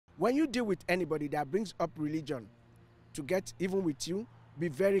when you deal with anybody that brings up religion to get even with you, be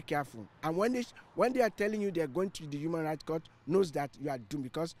very careful. And when they are telling you they're going to the Human Rights Court, knows that you are doomed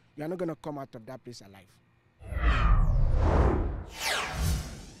because you are not going to come out of that place alive.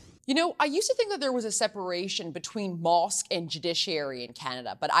 You know, I used to think that there was a separation between mosque and judiciary in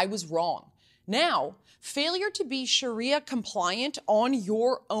Canada, but I was wrong. Now, failure to be Sharia compliant on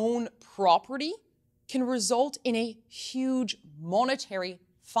your own property can result in a huge monetary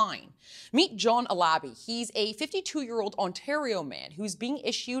fine. Meet John Alabi. He's a 52-year-old Ontario man who's being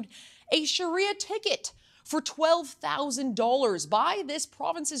issued a Sharia ticket for $12,000 by this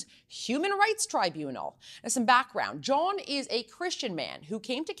province's Human Rights Tribunal. Now, some background. John is a Christian man who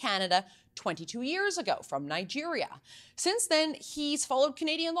came to Canada 22 years ago from Nigeria. Since then, he's followed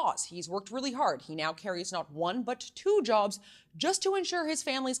Canadian laws. He's worked really hard. He now carries not one, but two jobs just to ensure his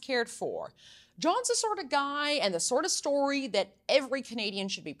family's cared for. John's the sort of guy and the sort of story that every Canadian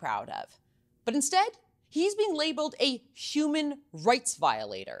should be proud of. But instead, he's being labeled a human rights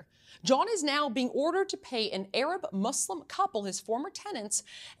violator. John is now being ordered to pay an Arab Muslim couple, his former tenants,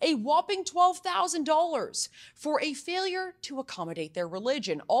 a whopping $12,000 for a failure to accommodate their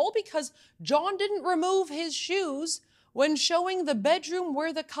religion, all because John didn't remove his shoes when showing the bedroom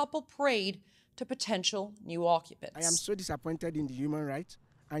where the couple prayed to potential new occupants. I am so disappointed in the human rights,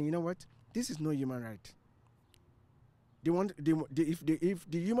 and you know what? This is no human right. If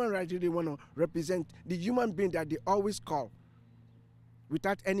the human rights really want to represent the human being that they always call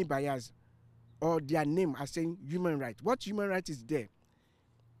without any bias or their name as saying human right. What human right is there?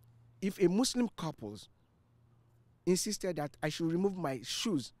 If a Muslim couple insisted that I should remove my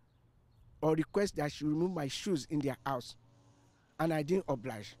shoes or request that I should remove my shoes in their house and I didn't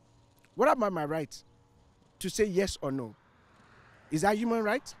oblige, what about my right to say yes or no? Is that human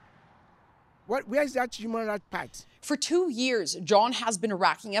right? Where is that human right part? For 2 years, John has been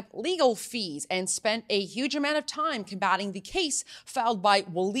racking up legal fees and spent a huge amount of time combating the case filed by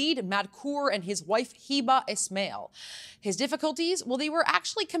Walid Madkour and his wife Hiba Ismail. His difficulties, well, they were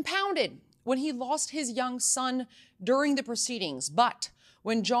actually compounded when he lost his young son during the proceedings. But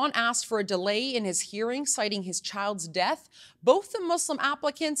when John asked for a delay in his hearing, citing his child's death, both the Muslim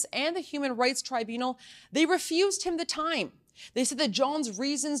applicants and the Human Rights Tribunal, they refused him the time. They said that John's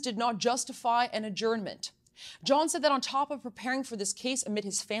reasons did not justify an adjournment. John said that on top of preparing for this case amid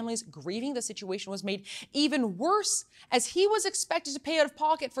his family's grieving, the situation was made even worse as he was expected to pay out of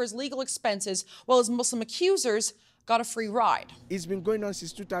pocket for his legal expenses while his Muslim accusers got a free ride. It's been going on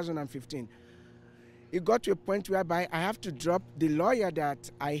since 2015. It got to a point whereby I have to drop the lawyer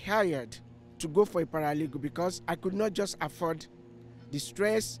that I hired to go for a paralegal because I could not just afford the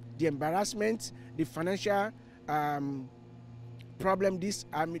stress, the embarrassment, the financial problem,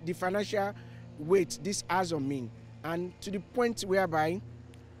 the financial weight this has on me, and to the point whereby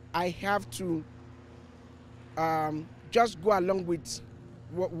I have to just go along with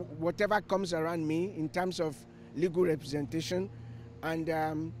whatever comes around me in terms of legal representation.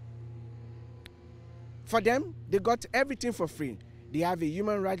 And for them, they got everything for free. They have a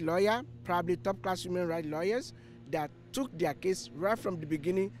human rights lawyer, probably top-class human rights lawyers, that took their case right from the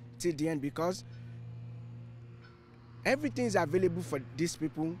beginning till the end because everything is available for these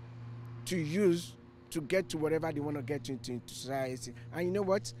people to use to get to whatever they want to get into society. And you know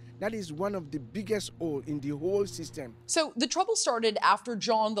what? That is one of the biggest holes in the whole system. So the trouble started after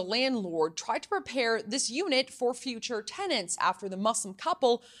John, the landlord, tried to prepare this unit for future tenants after the Muslim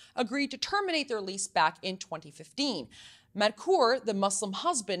couple agreed to terminate their lease back in 2015. Madkour, the Muslim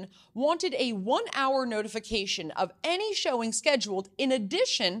husband, wanted a 1-hour notification of any showing scheduled in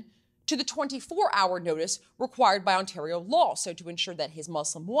addition to the 24-hour notice required by Ontario law, so to ensure that his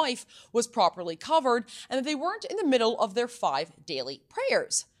Muslim wife was properly covered and that they weren't in the middle of their 5 daily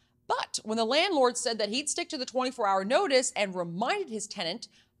prayers. But when the landlord said that he'd stick to the 24-hour notice and reminded his tenant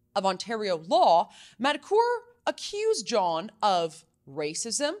of Ontario law, Madkour accused John of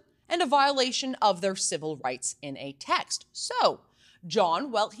racism and a violation of their civil rights in a text. So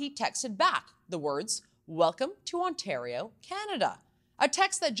John, well, he texted back the words, "Welcome to Ontario, Canada." A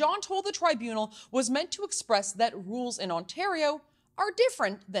text that John told the tribunal was meant to express that rules in Ontario are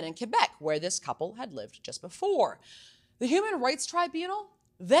different than in Quebec, where this couple had lived just before. The Human Rights Tribunal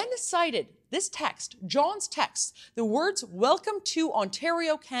then cited this text, John's text, the words "Welcome to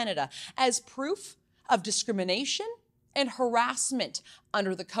Ontario, Canada," as proof of discrimination and harassment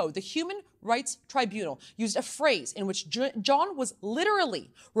under the code. The Human Rights Tribunal used a phrase in which John was literally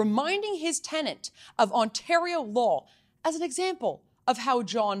reminding his tenant of Ontario law as an example of how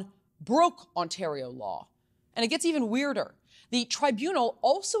John broke Ontario law. And it gets even weirder. The tribunal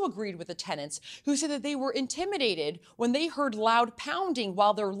also agreed with the tenants, who said that they were intimidated when they heard loud pounding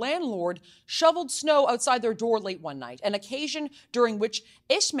while their landlord shoveled snow outside their door late one night, an occasion during which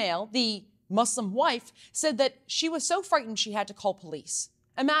Ismail, the Muslim wife, said that she was so frightened she had to call police.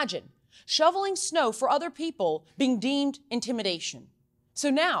 Imagine shoveling snow for other people being deemed intimidation. So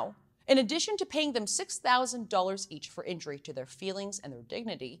now, in addition to paying them $6,000 each for injury to their feelings and their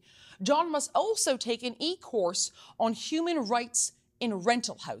dignity, John must also take an e-course on human rights in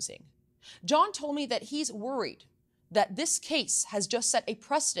rental housing. John told me that he's worried that this case has just set a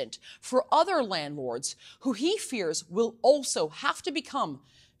precedent for other landlords who he fears will also have to become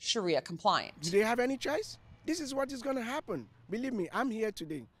Sharia compliant. Do they have any choice? This is what is going to happen. Believe me, I'm here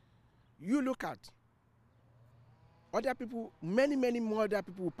today. You look at other people, many more other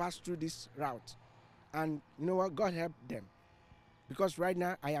people will pass through this route. And you know what? God help them. Because right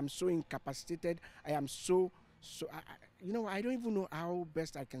now, I am so incapacitated. I am I don't even know how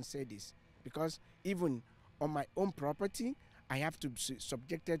best I can say this. Because even on my own property, I have to be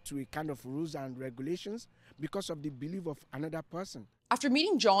subjected to a kind of rules and regulations because of the belief of another person. After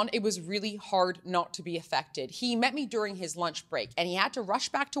meeting John, it was really hard not to be affected. He met me during his lunch break, and he had to rush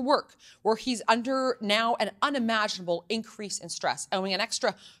back to work, where he's under now an unimaginable increase in stress, owing an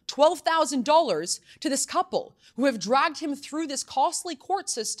extra $12,000 to this couple who have dragged him through this costly court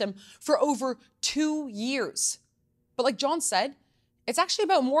system for over 2 years. But like John said, it's actually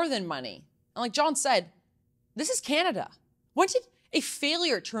about more than money. And like John said, this is Canada. When did a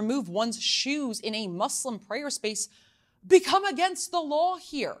failure to remove one's shoes in a Muslim prayer space become against the law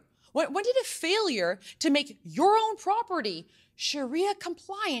here? When did a failure to make your own property Sharia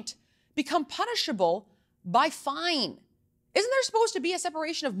compliant become punishable by fine? Isn't there supposed to be a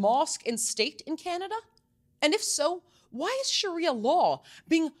separation of mosque and state in Canada? And if so, why is Sharia law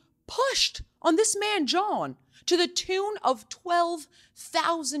being pushed on this man, John, to the tune of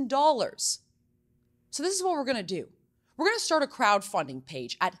 $12,000? So this is what we're going to do. We're going to start a crowdfunding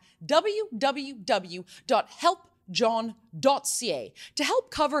page at www.helpjohn.ca to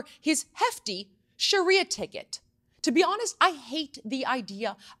help cover his hefty Sharia ticket. To be honest, I hate the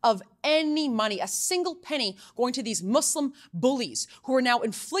idea of any money, a single penny, going to these Muslim bullies who are now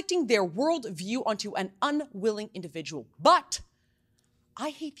inflicting their worldview onto an unwilling individual. But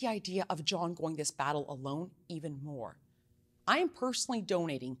I hate the idea of John going this battle alone even more. I am personally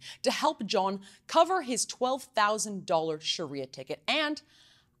donating to help John cover his $12,000 Sharia ticket, and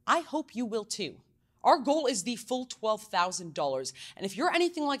I hope you will too. Our goal is the full $12,000, and if you're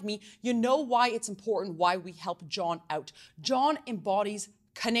anything like me, you know why it's important, why we help John out. John embodies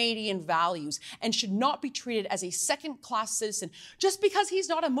Canadian values and should not be treated as a second-class citizen just because he's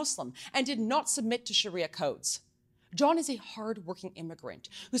not a Muslim and did not submit to Sharia codes. John is a hard-working immigrant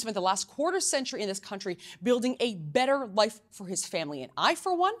who spent the last quarter century in this country building a better life for his family. And I,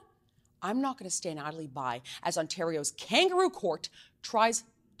 for one, I'm not going to stand idly by as Ontario's kangaroo court tries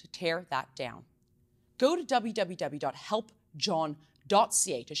to tear that down. Go to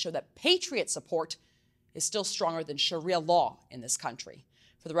www.helpjohn.ca to show that patriot support is still stronger than Sharia law in this country.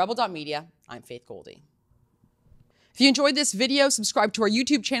 For the Rebel.media, I'm Faith Goldy. If you enjoyed this video, subscribe to our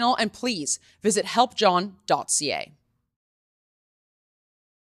YouTube channel, and please visit helpjohn.ca.